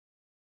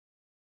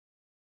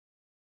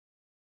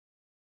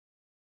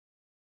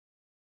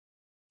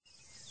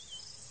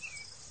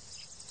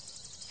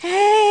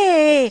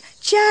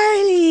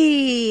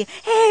Charlie!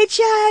 Hey,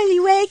 Charlie,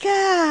 wake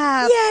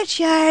up! Yeah,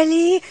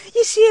 Charlie,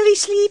 you silly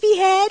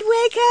sleepyhead,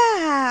 wake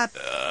up!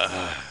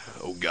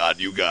 Oh god,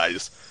 you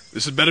guys.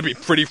 This had better be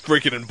pretty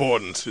freaking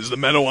important. Is the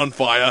meadow on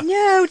fire?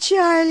 No,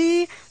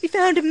 Charlie, we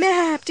found a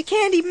map to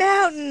Candy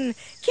Mountain.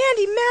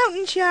 Candy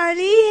Mountain,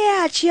 Charlie.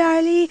 Yeah,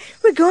 Charlie,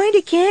 we're going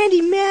to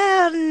Candy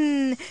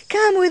Mountain.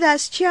 Come with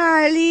us,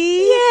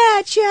 Charlie.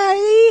 Yeah,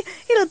 Charlie,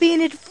 it'll be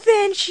an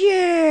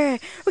adventure.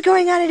 We're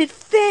going on an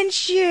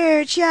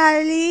adventure,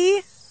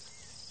 Charlie.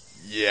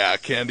 Yeah,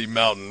 Candy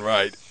Mountain,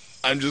 right.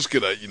 I'm just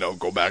gonna,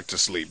 go back to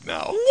sleep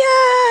now.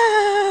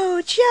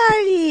 No,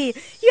 Charlie,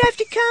 you have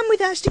to come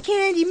with us to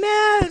Candy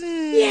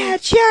Mountain. Yeah,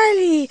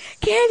 Charlie,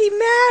 Candy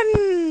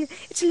Mountain.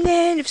 It's a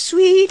land of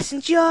sweets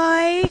and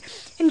joy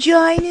and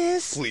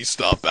joyness. Please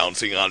stop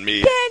bouncing on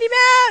me. Candy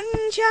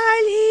Mountain,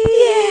 Charlie.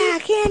 Yeah,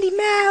 Candy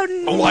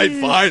Mountain. Alright,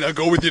 fine, I'll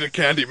go with you to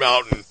Candy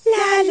Mountain.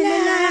 La la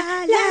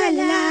la la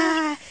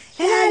la.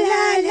 La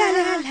la la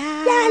la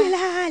la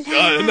la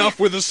la. Enough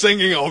with the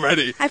singing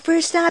already. Our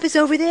first stop is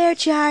over there,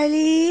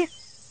 Charlie.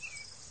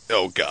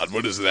 Oh god,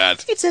 what is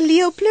that? It's a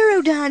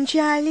Leopleurodon,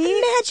 Charlie.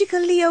 A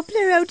magical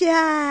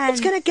Leopleurodon. It's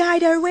gonna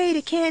guide our way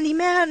to Candy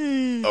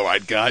Mountain.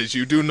 Alright guys,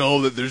 you do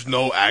know that there's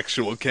no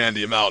actual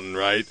Candy Mountain,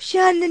 right?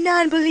 Shun the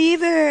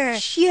non-believer.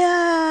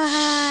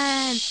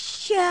 Shun.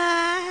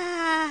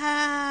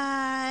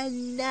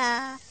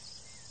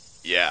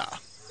 Yeah.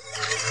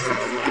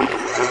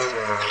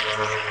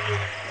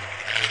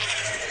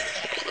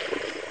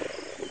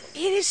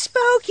 It has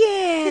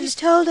spoken. It has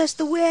told us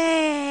the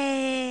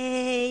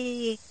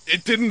way.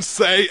 It didn't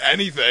say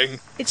anything.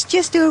 It's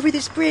just over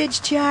this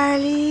bridge,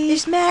 Charlie.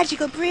 This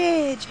magical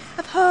bridge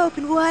of hope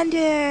and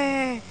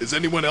wonder. Is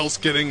anyone else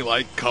getting,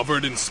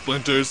 covered in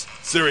splinters?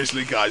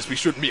 Seriously, guys, we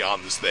shouldn't be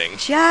on this thing.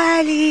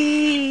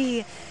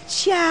 Charlie!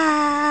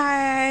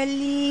 Charlie!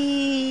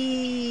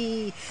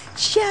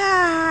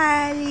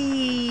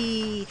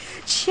 Charlie!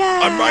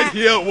 I'm right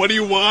here. What do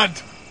you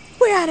want?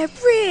 We're on a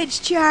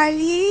bridge,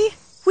 Charlie.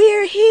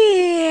 We're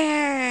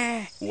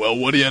here! Well,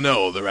 what do you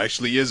know? There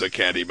actually is a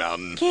Candy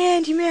Mountain.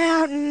 Candy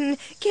Mountain,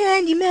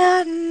 Candy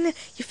Mountain,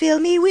 you fill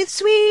me with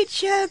sweet,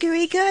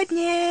 sugary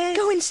goodness.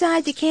 Go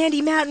inside the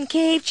Candy Mountain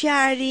cave,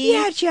 Charlie.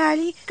 Yeah,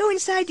 Charlie, go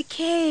inside the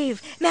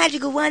cave.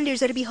 Magical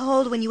wonders are to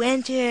behold when you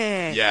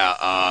enter.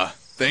 Yeah,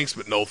 thanks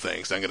but no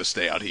thanks. I'm gonna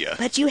stay out here.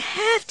 But you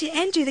have to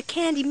enter the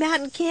Candy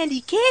Mountain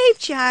Candy Cave,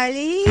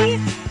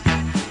 Charlie.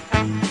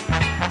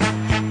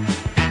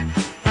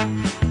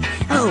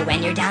 Oh,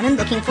 when you're down and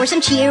looking for some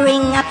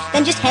cheering up,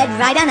 then just head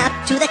right on up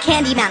to the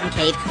Candy Mountain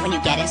Cave. When you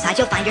get inside,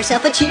 you'll find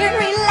yourself a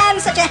cheery land,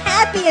 such a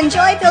happy and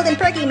joy-filled and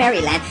perky merry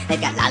land. They've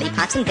got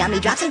lollipops and gummy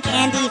drops and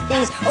candy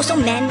things, oh, so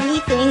many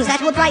things that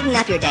will brighten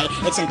up your day.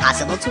 It's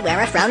impossible to wear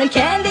a frown in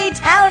Candy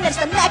Town. It's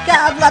the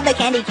mecca of love, the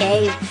Candy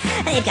Cave.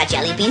 They've got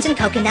jelly beans and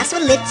coconuts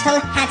with little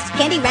hats,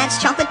 candy rats,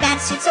 chocolate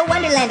bats. It's a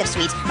wonderland of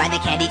sweets. Ride the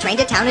candy train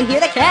to town and hear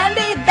the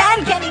candy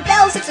band. Candy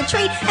bells, it's a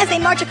treat as they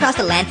march across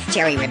the land.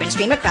 Cherry ribbons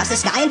stream across the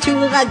sky and to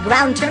the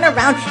ground. Turn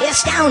around, it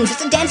astounds,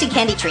 it's a dancing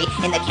candy tree.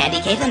 In the Candy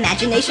Cave,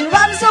 imagination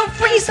runs so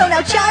free. So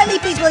now, Charlie,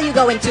 please will you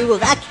go into the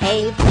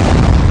cave?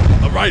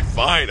 Alright,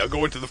 fine. I'll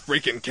go into the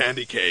freaking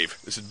Candy Cave.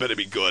 This had better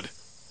be good.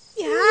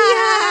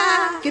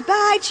 Yeah.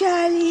 Goodbye,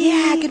 Charlie.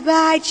 Yeah,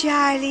 goodbye,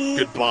 Charlie.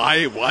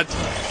 Goodbye? What?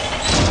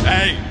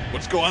 Hey,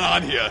 what's going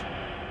on here?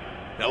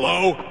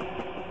 Hello?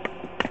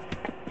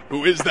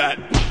 Who is that?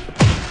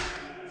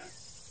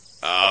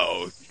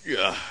 Oh,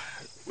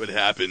 what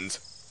happened?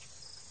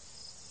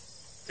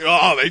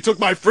 Oh, they took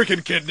my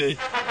freaking kidney.